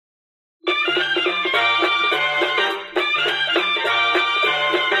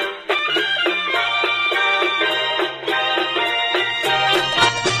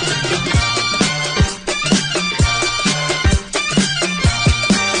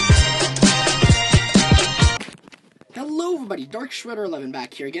everybody, Dark Shredder 11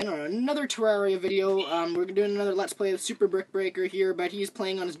 back here again on another Terraria video. We're doing another Let's Play of Super Brick Breaker here, but he's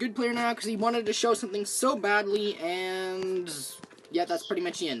playing on his good player now because he wanted to show something so badly, and yeah, that's pretty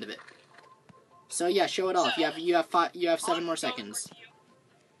much the end of it. So yeah, show it off. You have 7 more seconds. So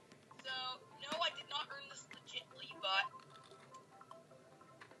no, I did not earn this legitly, but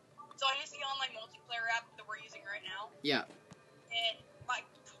so I used the online multiplayer app that we're using right now. Yeah. And I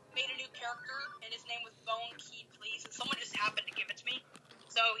made a new character, and his name was Bone Key Please, and someone just happened to give it to me.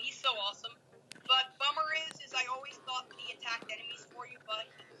 So he's so awesome. But bummer is I always thought that he attacked enemies for you, but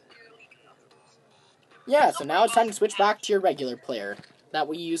he clearly doesn't. Yeah, so now it's time to switch back to your regular player that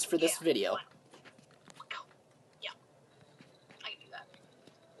we use for this video. Yeah, I can do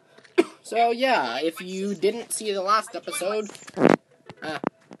that. So yeah, if you didn't see the last episode,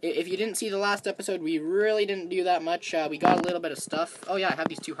 we really didn't do that much. We got a little bit of stuff. Oh yeah, I have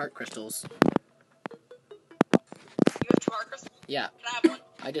these 2 heart crystals. You have 2 heart crystals? Yeah. Can I have one?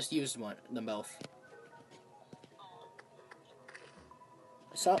 I just used them both.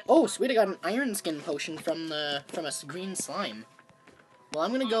 So, oh sweet, I got an iron skin potion from a green slime. Well,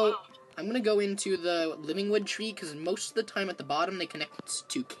 I'm gonna go into the living wood tree because most of the time at the bottom they connect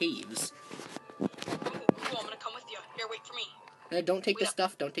to caves. Ooh, cool, I'm gonna come with you. Here, wait for me. Don't take the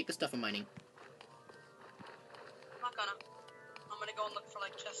stuff. Don't take the stuff I'm mining. I'm not gonna. I'm gonna go and look for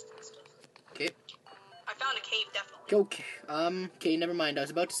like chests and stuff. Okay. I found a cave, definitely. Okay, never mind. I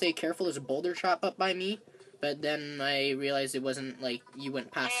was about to say careful, there's a boulder trap up by me, but then I realized it wasn't, like, you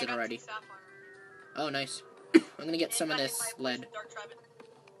went past it already. Oh, nice. I'm gonna get some of this lead.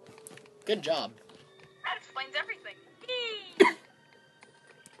 Good job. That explains everything.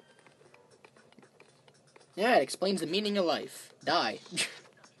 Yeah, it explains the meaning of life. Die.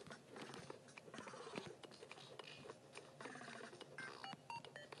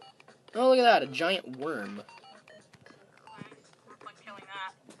 Oh, look at that, a giant worm. Like killing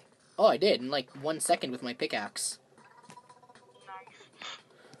that. Oh, I did, in like 1 second with my pickaxe.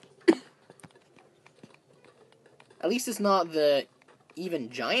 Nice. At least it's not the even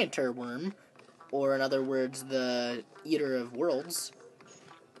gianter worm, or in other words, the eater of worlds.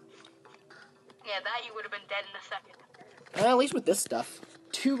 Yeah, that you would have been dead in a second. At least with this stuff.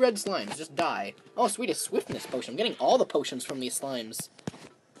 2 red slimes, just die. Oh, sweet, a swiftness potion. I'm getting all the potions from these slimes.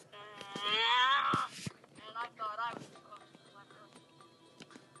 And I thought I was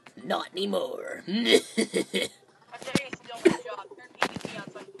Not anymore. I tell you, still my job. Turn PvP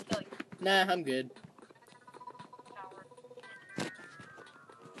on so I can kill you. Nah, I'm good. Coward.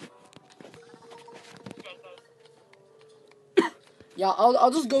 Yeah,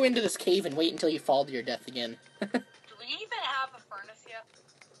 I'll just go into this cave and wait until you fall to your death again. Do we even have a furnace yet?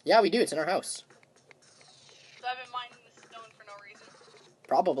 Yeah, we do. It's in our house. So I've been mining the stone for no reason.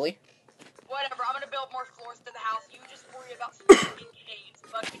 Probably. Whatever, I'm gonna build more floors to the house. You just worry about staying in caves.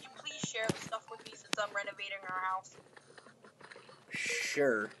 But could you please share the stuff with me since I'm renovating our house?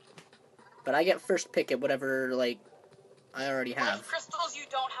 Sure. But I get first pick at whatever, like, I already have. Like crystals you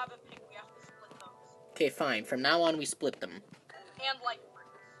don't have a pick, we have to split those. Okay, fine. From now on, we split them. And like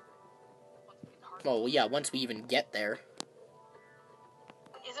bricks. Once we get the hard Oh, yeah, once we even get there.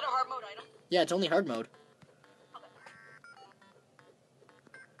 Is it a hard mode item? Yeah, it's only hard mode.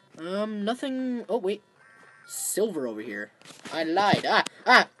 Okay. Nothing... Oh, wait. Silver over here. I lied.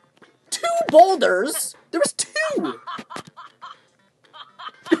 2 boulders? There was 2!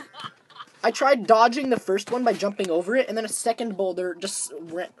 I tried dodging the first one by jumping over it, and then a second boulder just,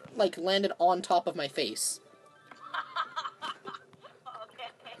 landed on top of my face.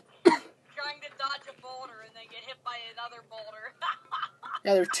 Okay. Trying to dodge a boulder and then get hit by another boulder.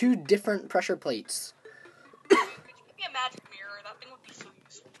 Yeah, there are 2 different pressure plates. Could you give me a magic mirror? That thing would be so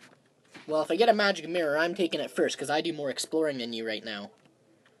useful. Well, if I get a magic mirror, I'm taking it first, because I do more exploring than you right now.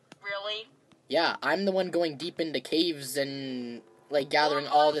 Really? Yeah, I'm the one going deep into caves and, like, gathering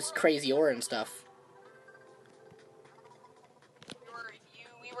all this crazy ore and stuff.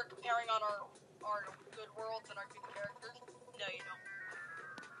 We were comparing on our good worlds and our good characters? No, you don't.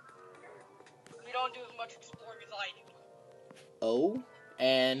 You don't do as much exploring as I do. Oh?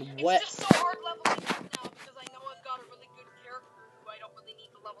 And what? It's just so hard leveling up now because I know I've got a really good character who I don't really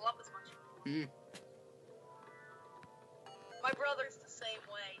need to level up as much. My brother's the same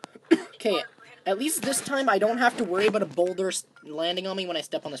way. Okay, at least this time I don't have to worry about a boulder landing on me when I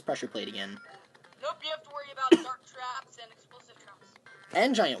step on this pressure plate again. Nope, you have to worry about dark traps and explosive traps.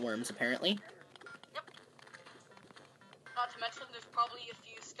 And giant worms, apparently. Yep. Not to mention, there's probably a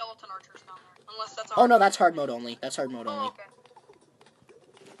few skeleton archers down there. Unless that's Oh no, that's hard mode only. That's hard mode only. Oh, okay.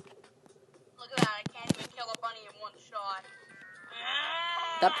 Look at that, I can't even kill a bunny in one shot.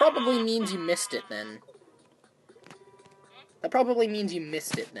 That probably means you missed it then. That probably means you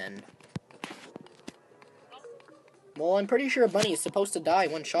missed it then. Well, I'm pretty sure a bunny is supposed to die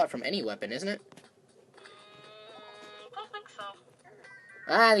one shot from any weapon, isn't it? I don't think so.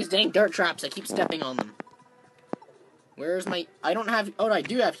 Ah, these dang dirt traps, I keep stepping on them. Where's my... I don't have... Oh, I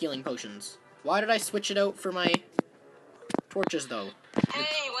do have healing potions. Why did I switch it out for my torches, though?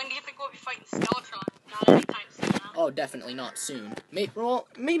 Hey, when do you think we'll be fighting Skeletron? Not anytime soon, huh? Oh, definitely not soon. Well,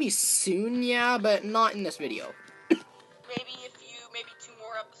 maybe soon, yeah, but not in this video. Maybe 2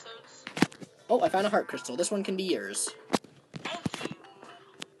 more episodes. Oh, I found a heart crystal. This one can be yours. Thank you.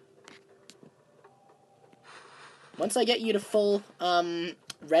 Once I get you to full,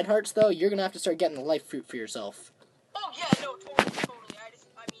 red hearts, though, you're gonna have to start getting the life fruit for yourself. Oh, yeah, no, totally. I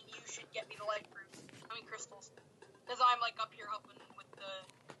mean, you should get me the life fruits. I mean, crystals. Because I'm, like, up here helping with the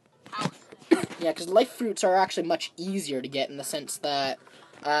house. Yeah, because life fruits are actually much easier to get in the sense that,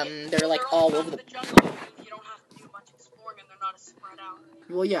 they're, like, all over the... jungle. You don't have to do much exploring and they're not as spread out.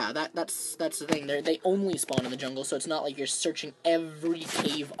 Well, yeah, that's the thing. They only spawn in the jungle, so it's not like you're searching every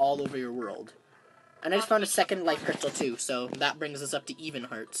cave all over your world. And I just found a second life crystal, too, so that brings us up to even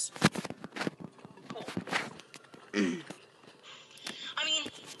hearts. Cool. I mean,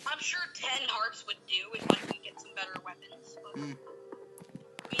 I'm sure 10 hearts would do if I could get some better weapons. But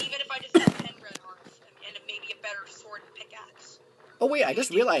even if I just had 10 red hearts and maybe a better sword and pickaxe. Oh wait, I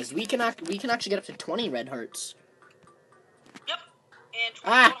just realized we can actually get up to 20 red hearts. Yep, and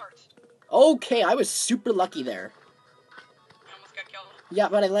 20 gold hearts. Okay, I was super lucky there. I almost got killed. Yeah,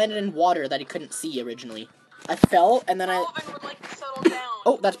 but I landed in water that I couldn't see originally. I fell and then Would like to settle down.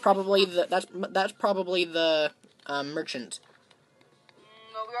 Oh, that's probably the merchant.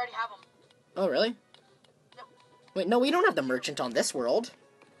 No, we already have them. Oh, really? Yep. Wait, no, we don't have the merchant on this world.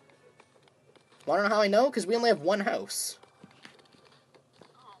 Wanna know how I know? Because we only have one house.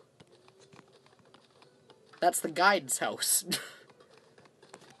 Oh. That's the guide's house.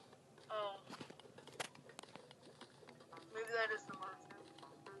 Oh. Maybe that is the merchant.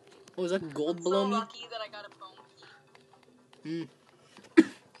 Oh, is that gold below me? I'm so lucky that I got a bone key. I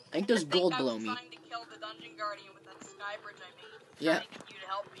think there's gold below me. I was trying to kill the dungeon guardian with that sky bridge I made. Yeah. Trying to get you to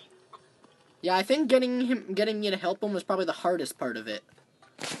help me. Yeah, I think getting you to help him was probably the hardest part of it.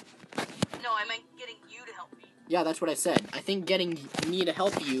 No, I meant getting you to help me. Yeah, that's what I said. I think getting me to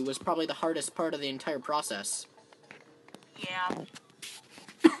help you was probably the hardest part of the entire process. Yeah.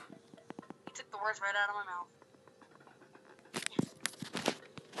 You took the words right out of my mouth.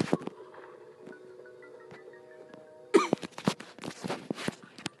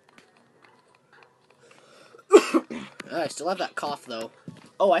 I still have that cough, though.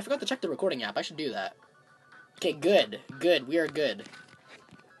 Oh, I forgot to check the recording app. I should do that. Okay, good. Good. We are good.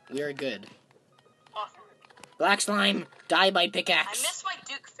 We are good. Awesome. Black slime, die by I pickaxe. miss my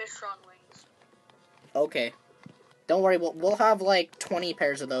Duke Fishron wings. Okay. Don't worry, we'll have like 20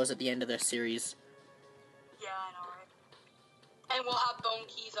 pairs of those at the end of this series. Yeah, I know, right? And we'll have bone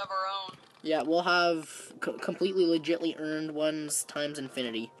keys of our own. Yeah, we'll have completely legitly earned ones times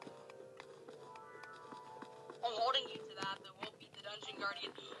infinity. I'm holding you to that we'll beat the Dungeon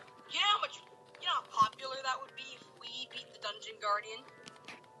Guardian. You know how popular that would be if we beat the Dungeon Guardian?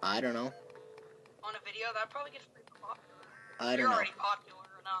 I don't know. On a video, that'd probably get super popular. I don't You're know. already popular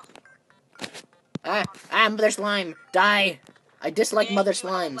enough. Mother slime, die! I dislike And mother you made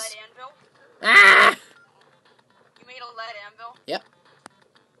a slimes. lead anvil? Ah! You made a lead anvil? Yep.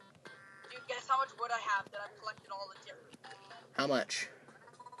 Dude, guess how much wood I have that I've collected all the different. How much?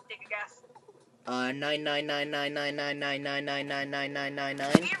 Take a guess.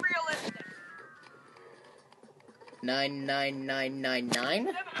 999999999999999. Be realistic. 99999.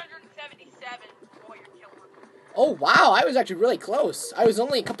 777. Oh, you're killing me. Oh wow, I was actually really close. I was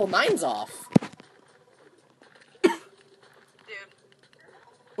only a couple nines off. Dude.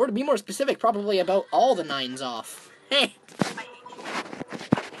 Or to be more specific, probably about all the nines off. Heh. I hate you. I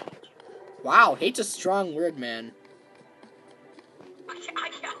hate you. Wow, hate's a strong word, man. I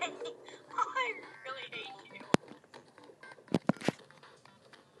really hate you.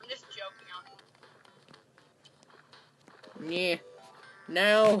 I'm just joking on you. Yeah.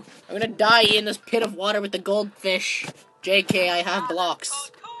 No, I'm gonna die in this pit of water with the goldfish. JK, I have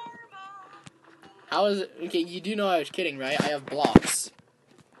blocks. How is it? Okay, you do know I was kidding, right? I have blocks.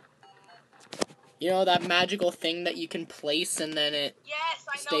 You know that magical thing that you can place and then it Yes,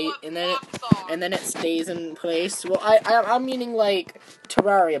 I know what blocks are. and then it stays in place. Well, I'm meaning like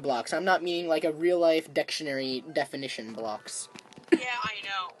Terraria blocks. I'm not meaning like a real life dictionary definition blocks. Yeah, I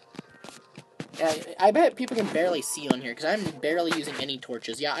know. I bet people can barely see on here because I'm barely using any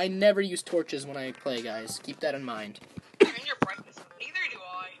torches. Yeah, I never use torches when I play, guys. Keep that in mind. Turn your brightness up. Neither do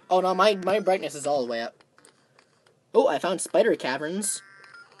I. Oh no, my brightness is all the way up. Oh, I found spider caverns.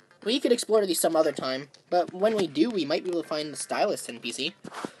 We could explore these some other time, but when we do, we might be able to find the stylus NPC.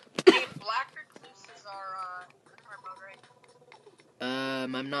 Hey, black recluses are mode, right?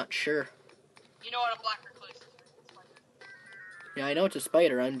 I'm not sure. You know what a black recluse is, right? It's like... Yeah, I know it's a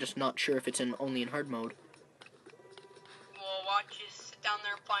spider, I'm just not sure if it's only in hard mode. Well, why don't you sit down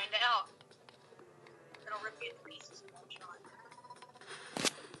there and find out? It'll rip you into pieces in one shot.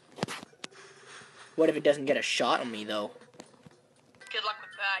 What if it doesn't get a shot on me, though? Good luck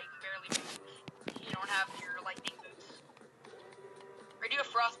with that. You can barely move. You don't have your lightning boots. Or do you have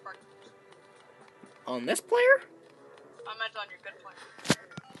frostbark boots? On this player? I meant on your good player.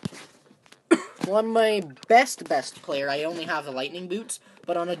 Well, on my best player, I only have the lightning boots,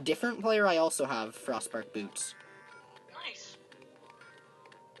 but on a different player, I also have frostbark boots. Nice.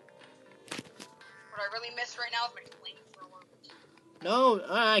 What I really miss right now is my flamethrower. No,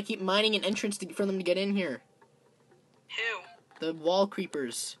 I keep mining an entrance for them to get in here. Who? The wall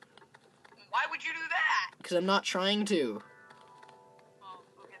creepers. Why would you do that? Because I'm not trying to. Oh,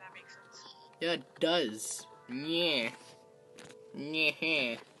 okay, that makes sense. Yeah, it does. Yeah.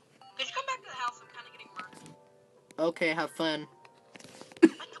 Yeah. Did you come back to the house? I'm kind of getting murdered. Okay, have fun.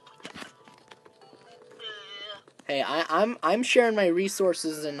 Hey, I'm sharing my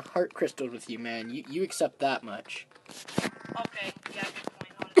resources and heart crystals with you, man. You accept that much. Okay, yeah, good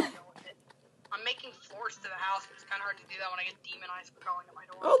point. I'll just deal with it. I'm making floors to the house, but it's kind of hard to do that when I get demonized for crawling at my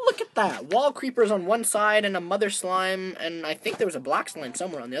door. Oh, look at that! Wall creepers on one side and a mother slime, and I think there was a black slime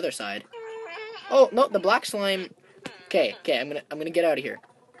somewhere on the other side. Oh no, the black slime. Okay, I'm gonna get out of here.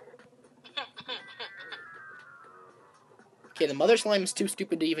 Okay, the mother slime is too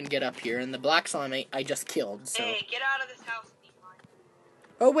stupid to even get up here, and the black slime I just killed, so... Hey, get out of this house, Demon.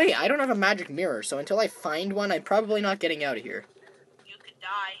 Oh, wait, I don't have a magic mirror, so until I find one, I'm probably not getting out of here. You could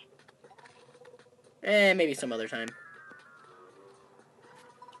die. Maybe some other time.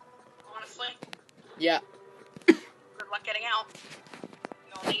 Honestly? Yeah. Good luck getting out.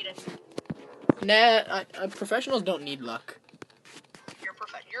 You'll need it. Nah, professionals don't need luck. You're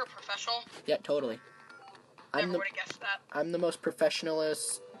a professional? Yeah, totally. Never would have guessed that. I'm the most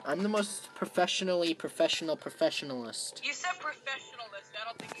professionalist. I'm the most professionally professionalist. You said professionalist. I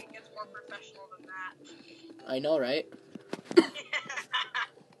don't think it gets more professional than that. I know, right? I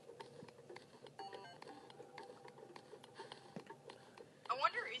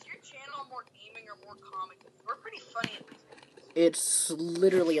wonder, is your channel more gaming or more comic? We're pretty funny at these videos. It's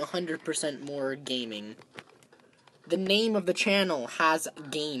literally 100% more gaming. The name of the channel has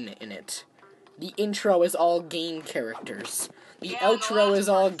game in it. The intro is all game characters. The outro is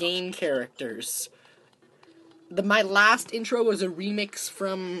all game characters. My last intro was a remix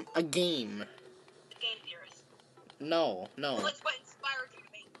from a game. The Game Theorist. No. Well, that's what inspired you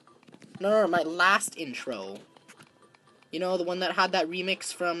to make. No, my last intro. You know, the one that had that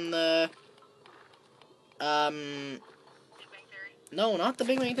remix from the... Big Bang Theory? No, not the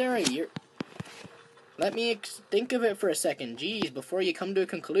Big Bang Theory. Let me think of it for a second. Jeez, before you come to a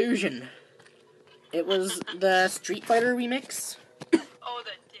conclusion. It was the Street Fighter remix. Oh,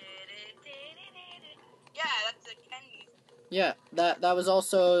 the... Yeah, that's the Ken music. Yeah, that was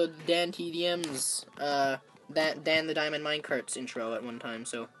also Dan TDM's, Dan the Diamond Minecart's intro at one time,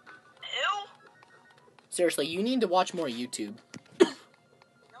 so... Ew? Seriously, you need to watch more YouTube.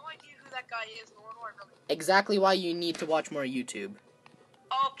 No idea who that guy is, nor do I really... Exactly why you need to watch more YouTube.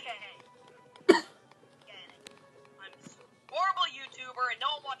 Okay. Get it. I'm a horrible YouTuber and no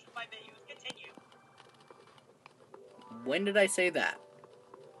one watches my videos. Continue. When did I say that?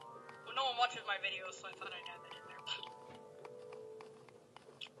 Well, no one watches my videos, so I thought I'd have it in there.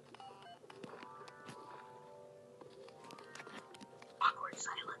 Awkward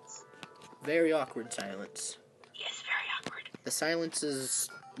silence. Very awkward silence. Yes, very awkward. The silence is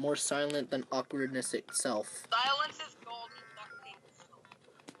more silent than awkwardness itself. Silence is golden, duct tape is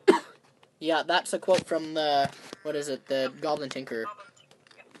silver. Yeah, that's a quote from the, what is it, the Goblin Tinker.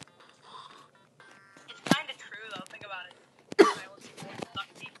 It's kind of true, though. Think about it. Silence is golden,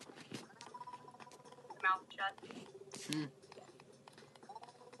 duct tape. Mouth shut.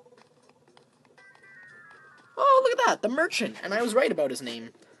 Oh, look at that, the merchant, and I was right about his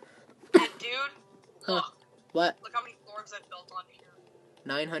name. And dude, Huh. look. What? Look how many floors I've built on here.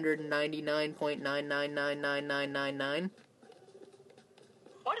 999.9999999.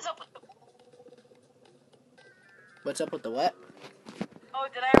 What is up with the... What's up with the what? Oh,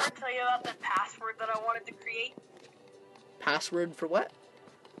 did I ever tell you about the password that I wanted to create? Password for what?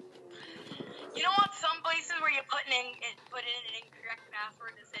 You know what? Some places where you put in an incorrect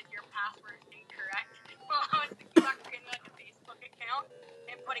password that says your password is incorrect. Well, I was thinking about creating like a Facebook account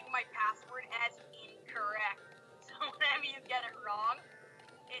and putting my password as incorrect. So whenever you get it wrong,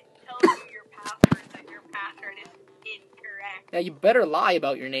 it tells you your password that your password is incorrect. Yeah, you better lie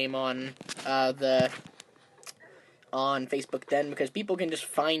about your name on on Facebook then, because people can just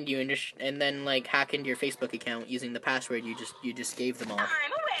find you and then like hack into your Facebook account using the password you just gave them all.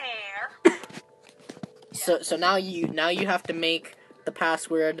 I'm aware. So now you have to make the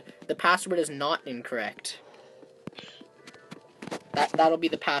password. The password is not incorrect. That'll be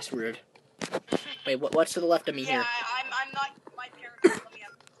the password. Wait, what's to the left of me here? I'm not. My parents let me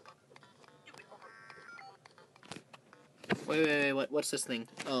have stupid homework. Wait, what's this thing?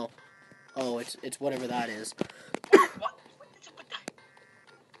 Oh, it's whatever that is. What?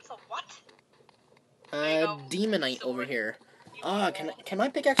 It's a what? Demonite over here. Can my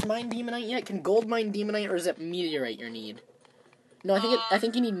pickaxe mine demonite yet? Can gold mine demonite, or is it meteorite you need? No, I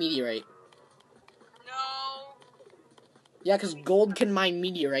think you need meteorite. No. Yeah, because gold can mine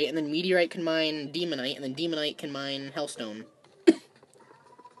meteorite, and then meteorite can mine demonite, and then demonite can mine hellstone. Wow,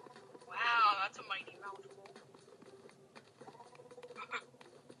 that's a mighty mouthful.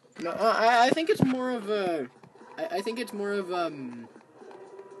 No, I think it's more of a... I think it's more of a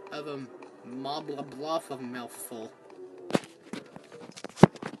blah blah blah of a mouthful.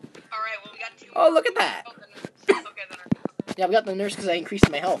 Alright, well, we got two. Oh, look at that! Oh, the nurse. Okay, the nurse. Yeah, we got the nurse because I increased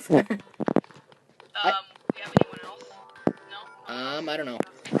my health. We have anyone else? No? I don't know.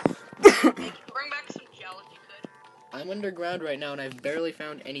 Bring back some gel if you could. I'm underground right now and I've barely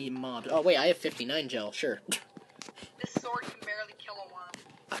found any mobs. Oh wait, I have 59 gel, sure. This sword can barely kill a worm.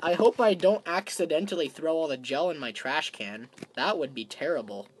 I hope I don't accidentally throw all the gel in my trash can. That would be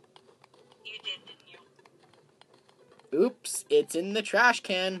terrible. You did, didn't you? Oops, it's in the trash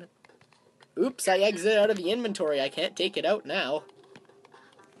can. Oops, I exited out of the inventory. I can't take it out now.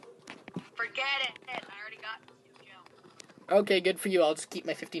 Forget it. I already got 2 gel. Okay, good for you. I'll just keep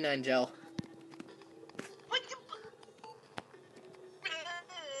my 59 gel. What the...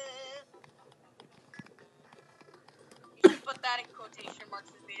 You should put that in quotation marks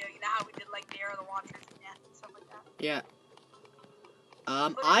in the video. You know how we did like the Air of the Watchers and death and stuff like that? Yeah.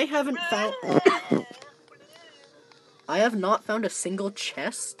 I haven't found... I have not found a single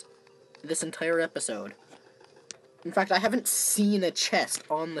chest this entire episode. In fact, I haven't seen a chest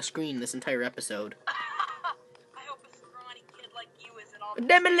on the screen this entire episode. I hope a scrawny kid like you isn't on the...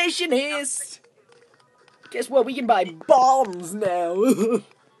 Demolitionist! Guess what? We can buy bombs now. Yeah, I'm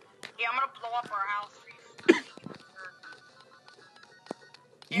gonna blow up our house for you.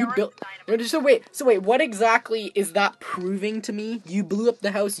 You built... No, so wait, what exactly is that proving to me? You blew up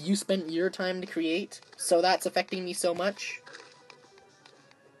the house you spent your time to create, so that's affecting me so much?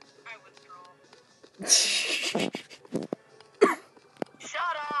 I withdraw.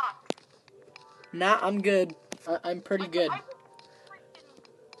 Shut up! Nah, I'm good. I'm pretty good. Joke's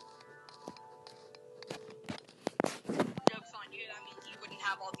on you, that means you wouldn't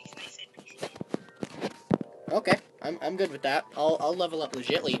have all these nice inventory. Okay, I'm good with that. I'll level up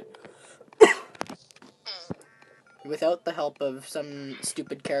legitly. Without the help of some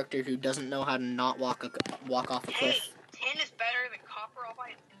stupid character who doesn't know how to not walk off a cliff. Hey, tin is better than copper. I'll buy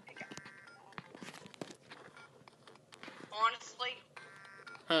a tin pickaxe. Honestly.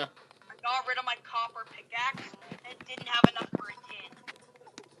 Huh. I got rid of my copper pickaxe and didn't have enough for a tin.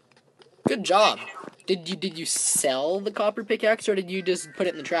 Good job. Did you sell the copper pickaxe or did you just put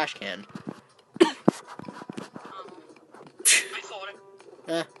it in the trash can? I sold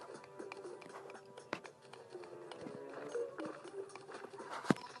it.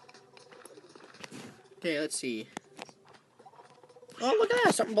 Okay, let's see. Oh, look at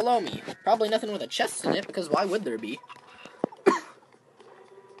that, something below me. Probably nothing with a chest in it, because why would there be? I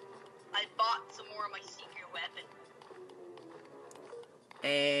bought some more of my secret weapon.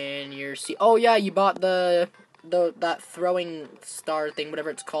 And oh yeah, you bought that throwing star thing,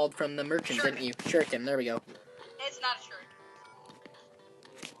 whatever it's called, from the merchant, didn't you? Shuriken, there we go. It's not a shirt.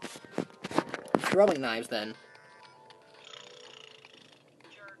 Throwing knives, then.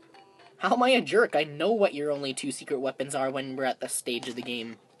 Jerk. How am I a jerk? I know what your only 2 secret weapons are when we're at the stage of the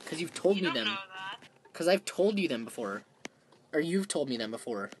game. Because you've told me them. You don't know that. Because I've told you them before. Or you've told me them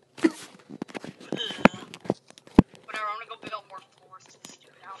before. Whatever, I'm gonna go build more floors to this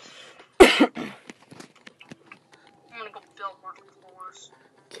stupid house. I'm gonna go build more floors.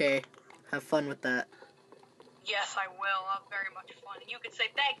 Okay, have fun with that. Yes, I will. I'll have very much fun. And you can say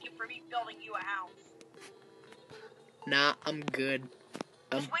thank you for me building you a house. Nah, I'm good.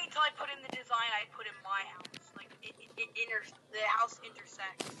 Just wait till I put in the design I put in my house. Like, the house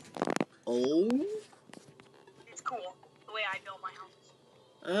intersects. Oh? It's cool, the way I build my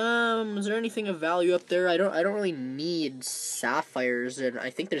houses. Is there anything of value up there? I don't really need sapphires, and I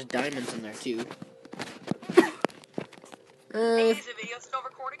think there's diamonds in there too. Hey, is the video still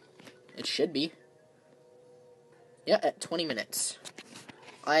recording? It should be. Yeah, at 20 minutes.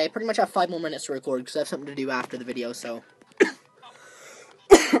 I pretty much have 5 more minutes to record because I have something to do after the video, so.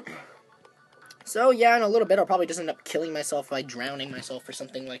 So, yeah, in a little bit, I'll probably just end up killing myself by drowning myself or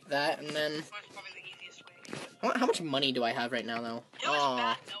something like that, and then. That's probably the easiest way to do it. How much money do I have right now, though?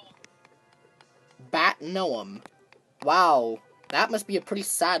 Aw. Bat Noam. Wow. That must be a pretty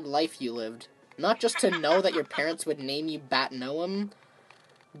sad life you lived. Not just to know that your parents would name you Bat Noam,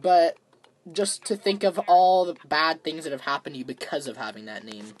 but just to think of all the bad things that have happened to you because of having that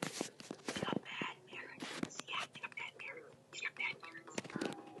name.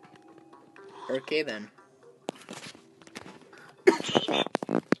 Okay, then.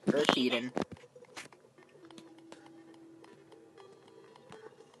 Urkeeden.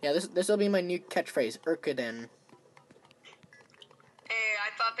 Yeah, this will be my new catchphrase, Urkeeden. Hey, I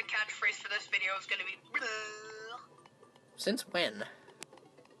thought the catchphrase for this video was gonna be Since when?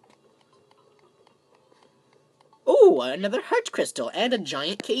 Ooh, another heart crystal and a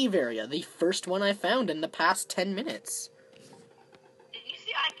giant cave area. The first one I found in the past 10 minutes. Did you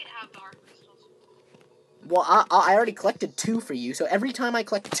see I could have the heart crystals? Well, I already collected 2 for you, so every time I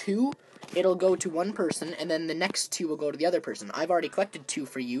collect 2, it'll go to one person, and then the next 2 will go to the other person. I've already collected 2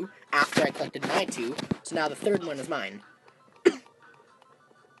 for you after I collected my 2, so now the third one is mine.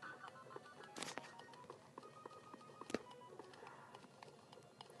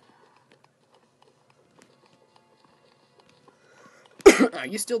 Are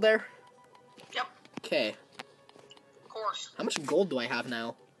you still there? Yep. Okay. Of course. How much gold do I have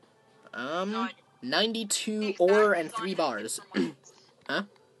now? No, 92 ore and 3 bars. Huh?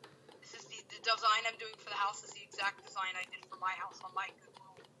 This is the design I'm doing for the house is the exact design I did for my house on my Good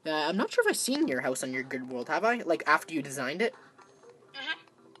World. I'm not sure if I've seen your house on your Good World, have I? Like, after you designed it? Mm-hmm.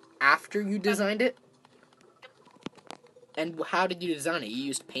 After you designed it? Yep. And how did you design it? You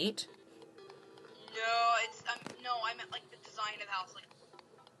used paint? No, I meant like the design of the house, like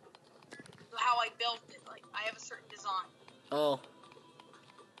how I built it. Like I have a certain design. Oh.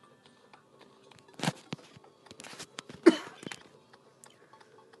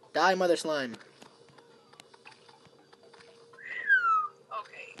 Die, Mother Slime.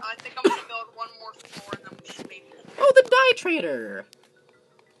 Okay, I think I'm gonna build one more floor and then we should maybe. Oh, the dye trader!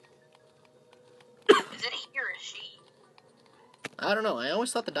 Is it he or a she? I don't know. I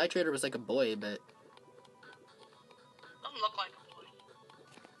always thought the dye trader was like a boy, but... Doesn't look like a boy.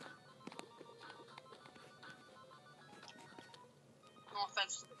 No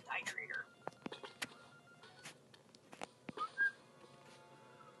offense to the dye trader.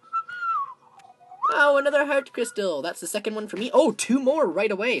 Oh, another heart crystal. That's the second one for me. Oh, 2 more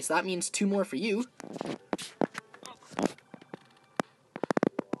right away. So that means 2 more for you.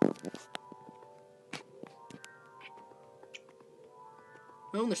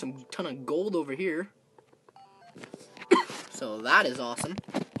 Oh, there's some ton of gold over here. So that is awesome.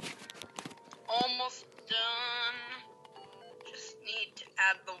 Almost done. Just need to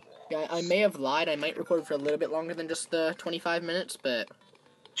add the walls. Yeah, I may have lied. I might record for a little bit longer than just the 25 minutes, but...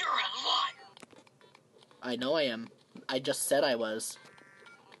 You're a liar. I know I am. I just said I was.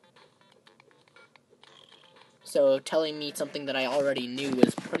 So telling me something that I already knew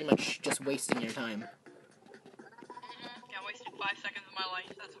is pretty much just wasting your time. Yeah, I wasted 5 seconds of my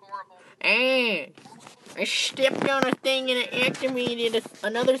life. That's horrible. Hey, I stepped on a thing and it activated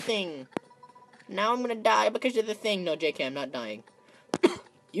another thing. Now I'm gonna die because of the thing. No, JK, I'm not dying.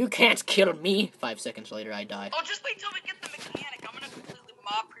 You can't kill me. 5 seconds later, I die. Oh, just wait till we get the mechanic. I'm gonna completely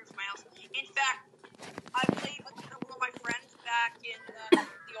mob-proof my house. In fact, I played with a couple of my friends back in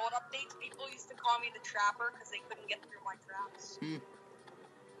the old updates. People used to call me the Trapper because they couldn't get through my traps.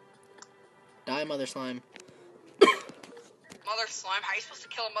 Die, Mother Slime. Mother Slime? How are you supposed to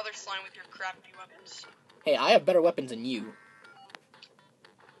kill a Mother Slime with your crappy weapons? Hey, I have better weapons than you.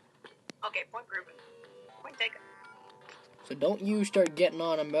 Okay, point proven. Point taken. So don't you start getting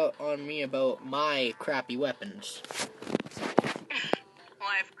on me about my crappy weapons. Well,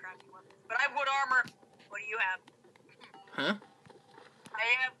 I have crappy weapons. But I have wood armor. What do you have? Huh? I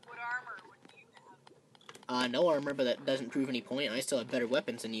have wood armor. What do you have? No armor, but that doesn't prove any point. I still have better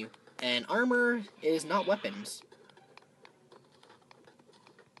weapons than you. And armor is not weapons.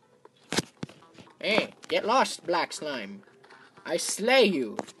 Hey, get lost, Black Slime. I slay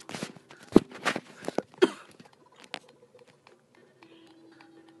you.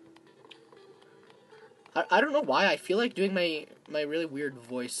 I don't know why. I feel like doing my really weird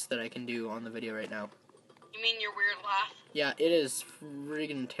voice that I can do on the video right now. You mean your weird laugh? Yeah, it is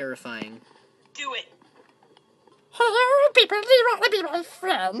friggin' terrifying. Do it. Hello, people. Do you want to be my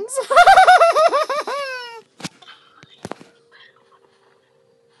friends?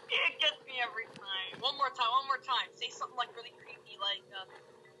 one more time. Say something like really creepy, like,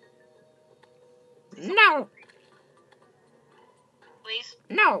 No. Please?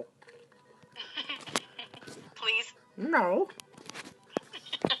 No. Please? No.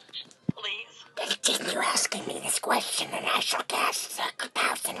 Please? Continue asking me this question and I shall cast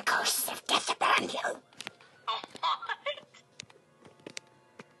 1,000 curses of death upon you. Oh, what?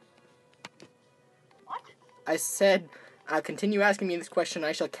 What? I said, continue asking me this question,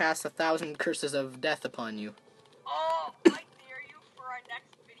 I shall cast 1,000 curses of death upon you. Oh, I dare you for our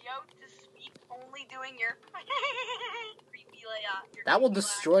next video to speak only doing your creepy layout. That will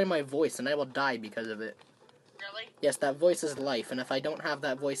destroy my voice and I will die because of it. Really? Yes, that voice is life, and if I don't have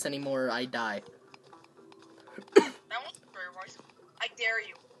that voice anymore, I die. That won't destroy your voice. I dare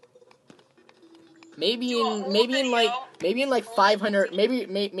you. Maybe Do a in whole maybe in like video. maybe in like 500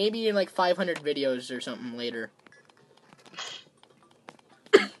 maybe in like 500 videos or something later.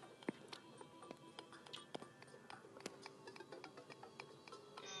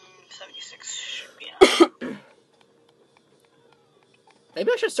 76 should be enough. Maybe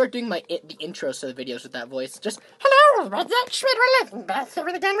I should start doing the intros to the videos with that voice. Just, hello, my name's Schmidt back here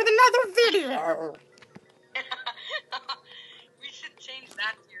again with another video. We should change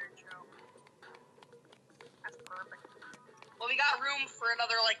that to your intro. That's perfect. Well, we got room for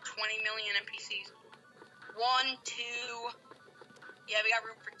another like 20 million NPCs. 1, 2. Yeah, we got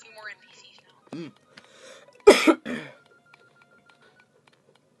room for 2 more NPCs now.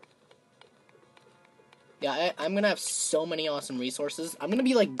 Yeah, I'm gonna have so many awesome resources. I'm gonna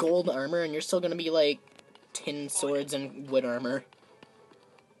be like gold armor, and you're still gonna be like tin swords and wood armor.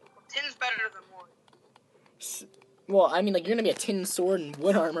 Tin's better than wood. Well, I mean, like, you're gonna be a tin sword and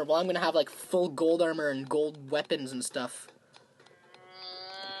wood armor, while I'm gonna have like full gold armor and gold weapons and stuff.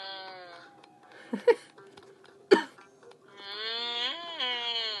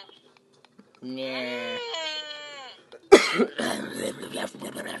 Nah.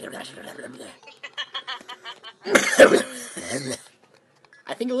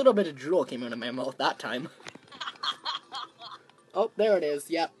 I think a little bit of drool came out of my mouth that time. Oh, there it is.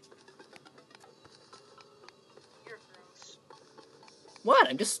 Yep. You're gross. What?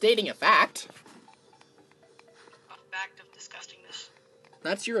 I'm just stating a fact. A fact of disgustingness.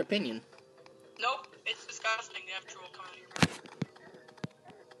 That's your opinion. Nope, it's disgusting to have drool come out of your mouth.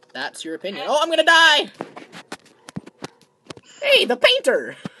 That's your opinion. Oh, I'm gonna die! Hey, the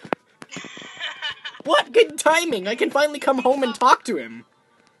painter! What good timing! I can finally come home and talk to him.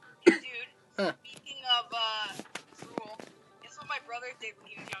 Dude, Huh. speaking of, drool, guess what my brother did when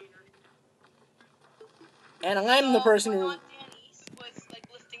he was younger? And I'm the person who... Aunt Denise was, like,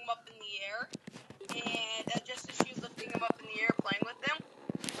 lifting him up in the air, and just as she was lifting him up in the air playing with him,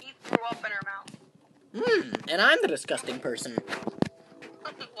 he threw up in her mouth. And I'm the disgusting person.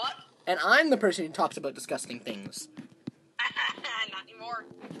 What? And I'm the person who talks about disgusting things. Not anymore.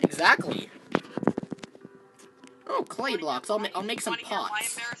 Exactly. Oh, clay blocks. I'll make some Wanna hear my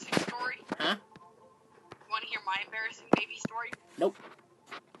pots. embarrassing story? Huh? Wanna hear my embarrassing baby story? Nope.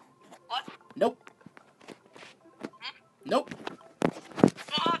 What? Nope. Nope. Well,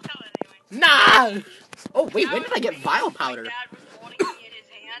 I'll tell it anyway. Nah! Oh, wait, when did I get vile powder? My dad was holding me in his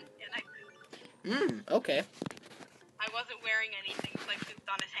hand, and I pooped. Okay. I wasn't wearing anything, so I pooped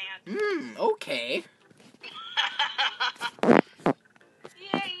on his hand. Okay.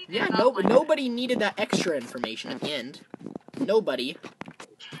 Yeah, Nobody needed that extra information at the end. Nobody.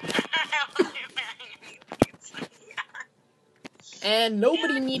 And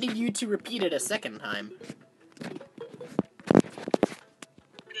nobody needed you to repeat it a second time.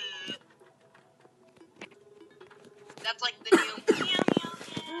 That's like the new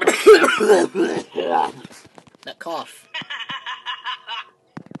That cough.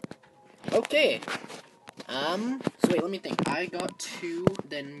 Okay. So wait, let me think. I got 2,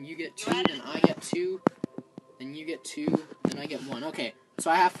 then you get 2, then I get 2, then you get 2, then I get 1. Okay,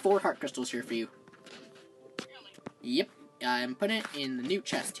 so I have 4 heart crystals here for you. Really? Yep, I'm putting it in the new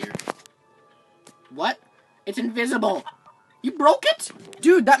chest here. What? It's invisible! You broke it?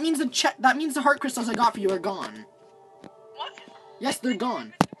 Dude, that means the heart crystals I got for you are gone. What? Yes, they're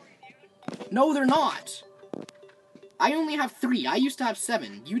gone. No, they're not. I only have 3. I used to have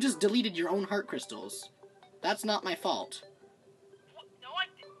 7. You just deleted your own heart crystals. That's not my fault. What? No, I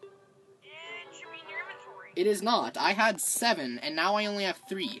didn't. It should be in your inventory. It is not. I had 7, and now I only have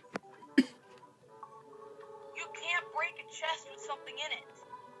 3. You can't break a chest with something in it.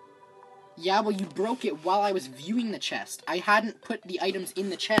 Yeah, well, you broke it while I was viewing the chest. I hadn't put the items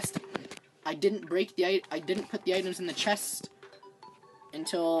in the chest. I didn't put the items in the chest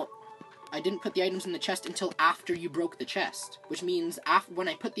until... I didn't put the items in the chest until after you broke the chest. Which means, when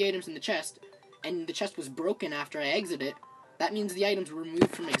I put the items in the chest, and the chest was broken after I exited, that means the items were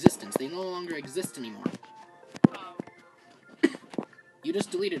removed from existence. They no longer exist anymore. You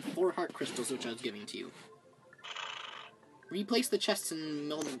just deleted 4 heart crystals, which I was giving to you. Replace the chests and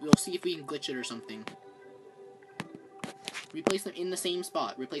we'll see if we can glitch it or something. Replace them in the same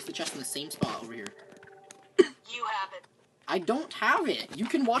spot. Replace the chest in the same spot over here. You have it. I don't have it. You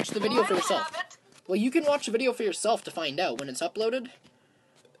can watch the video for yourself. Have it. Well, you can watch the video for yourself to find out when it's uploaded.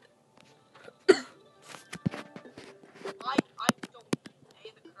 I don't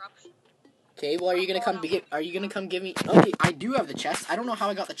pay the corruption. Okay, well, are you gonna come give me? Okay, I do have the chest. I don't know how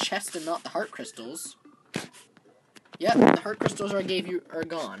I got the chest and not the heart crystals. Yeah, the heart crystals I gave you are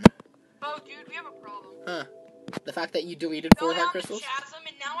gone. Oh, dude, we have a problem. Huh? The fact that you deleted 4 heart crystals? Chasm,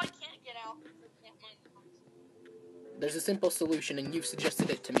 and now I can't get out. I can't mine the There's a simple solution, and you've suggested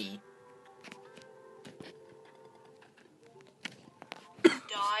it to me.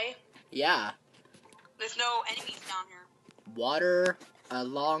 Die? Yeah. There's no enemies down here. Water, a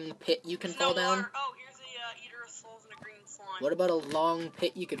long pit you can fall down. Water. Oh, here's a Eater of Souls and a green slime. What about a long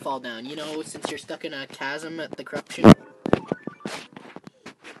pit you could fall down? You know, since you're stuck in a chasm at the corruption.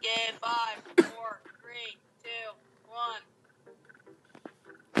 Yeah, 5, 4, 3, 2, 1.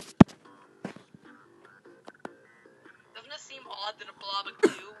 Doesn't it seem odd that a blob of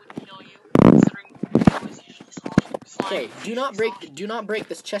goo would kill you, considering it was usually slime? Okay, do not break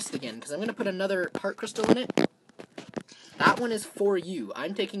this chest again, because I'm gonna put another heart crystal in it. That one is for you.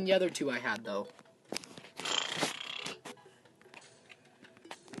 I'm taking the other 2 I had though.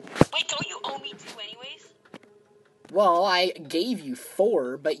 Wait, don't you owe me 2 anyways? Well, I gave you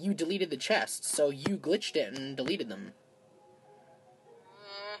 4, but you deleted the chest, so you glitched it and deleted them.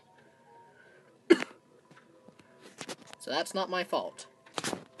 So that's not my fault.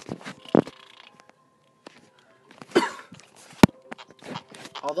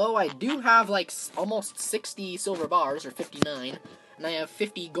 Although I do have like almost 60 silver bars, or 59, and I have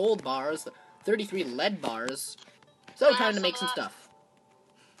 50 gold bars, 33 lead bars, so time to make some stuff.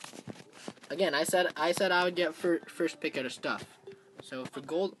 Again, I said I would get first pick out of stuff. So for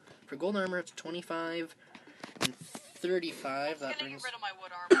gold armor, it's 25 and 35. That brings get rid of my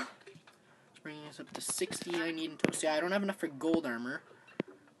wood armor. Bringing us up to 60 I need in total. So yeah, I don't have enough for gold armor.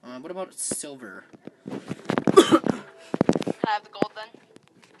 What about silver? Can I have the gold then?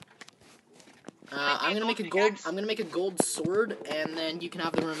 I'm gonna make a gold sword, and then you can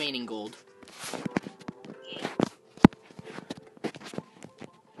have the remaining gold.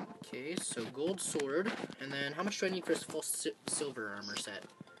 Okay, so gold sword, and then how much do I need for this full silver armor set?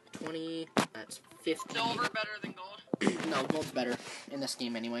 20. That's 50. Silver better than gold. No, gold's better in this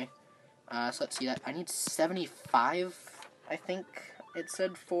game anyway. So let's see that. I need 75, I think it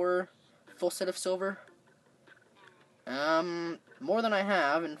said, for full set of silver. More than I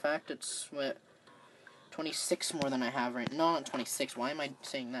have. In fact, it's, 26 more than I have right now. No, not 26. Why am I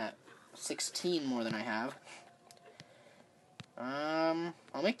saying that? 16 more than I have.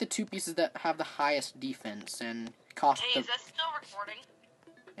 I'll make the 2 pieces that have the highest defense and cost. Hey, is that still recording?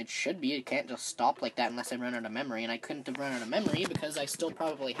 It should be. It can't just stop like that unless I run out of memory, and I couldn't have run out of memory because I still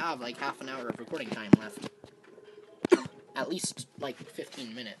probably have like half an hour of recording time left. At least like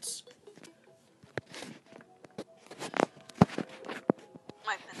 15 minutes.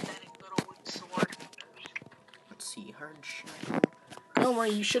 My pathetic little wood sword. Let's see, hard shell. Don't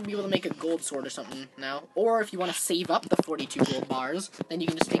worry, you should be able to make a gold sword or something now. Or if you want to save up the 42 gold bars, then you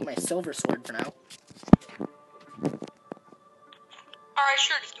can just take my silver sword for now. Alright,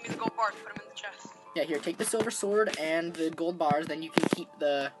 sure, just give me the gold bars, put them in the chest. Yeah, here, take the silver sword and the gold bars, then you can keep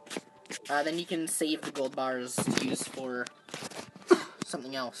the... then you can save the gold bars to use for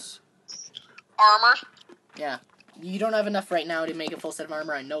something else. Armor? Yeah. You don't have enough right now to make a full set of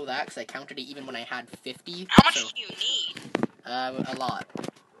armor, I know that, because I counted it even when I had 50. How much do you need? A lot.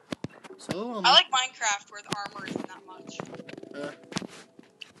 So, I like Minecraft where the armor isn't that much.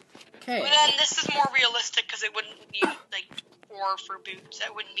 Okay. But then this is more realistic because it wouldn't be like 4 for boots.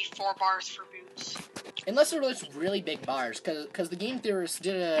 It wouldn't be 4 bars for boots. Unless they're just really big bars, because the Game Theorists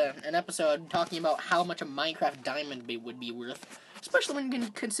did an episode talking about how much a Minecraft diamond would be worth, especially when you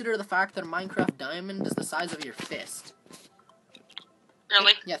can consider the fact that a Minecraft diamond is the size of your fist.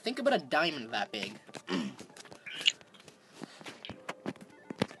 Really? Yeah, think about a diamond that big.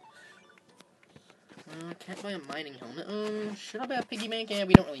 Can't buy a mining helmet. Should I buy a piggy bank? Yeah,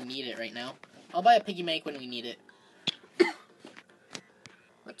 we don't really need it right now. I'll buy a piggy bank when we need it.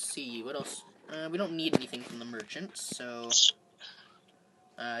 Let's see, what else? We don't need anything from the merchants, so...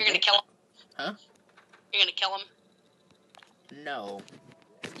 You're gonna kill him? Huh? You're gonna kill him? No.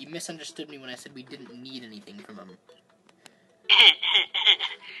 You misunderstood me when I said we didn't need anything from him.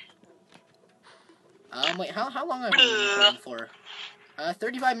 Wait, how long have we been recording for?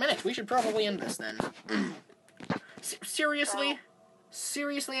 35 minutes. We should probably end this then. Seriously?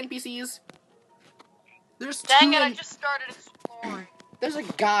 Seriously, NPCs? There's Dang it, I just started exploring. There's a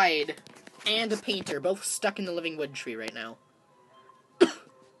guide and a painter, both stuck in the living wood tree right now. Don't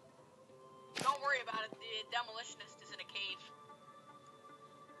worry about it, the demolitionist is in a cave.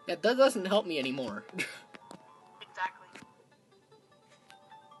 Yeah, that doesn't help me anymore. Exactly.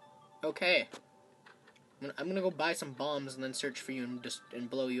 Okay. I'm gonna go buy some bombs and then search for you and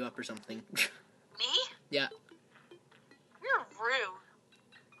blow you up or something. Me? Yeah. You're rude.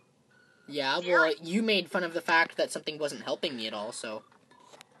 Yeah, well, you made fun of the fact that something wasn't helping me at all, so...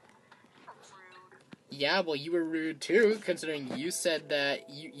 You're rude. Yeah, well, you were rude too, considering you said that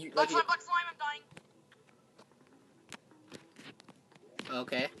you Black slime, I'm dying.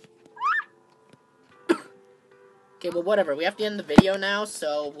 Okay. Okay, well, whatever. We have to end the video now,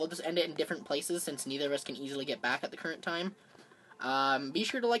 so we'll just end it in different places since neither of us can easily get back at the current time. Be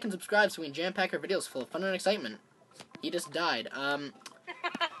sure to like and subscribe so we can jam-pack our videos full of fun and excitement. He just died. I'm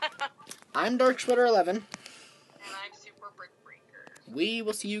DarkSweater11. And I'm Super Brick Breaker. We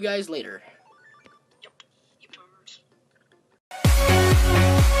will see you guys later.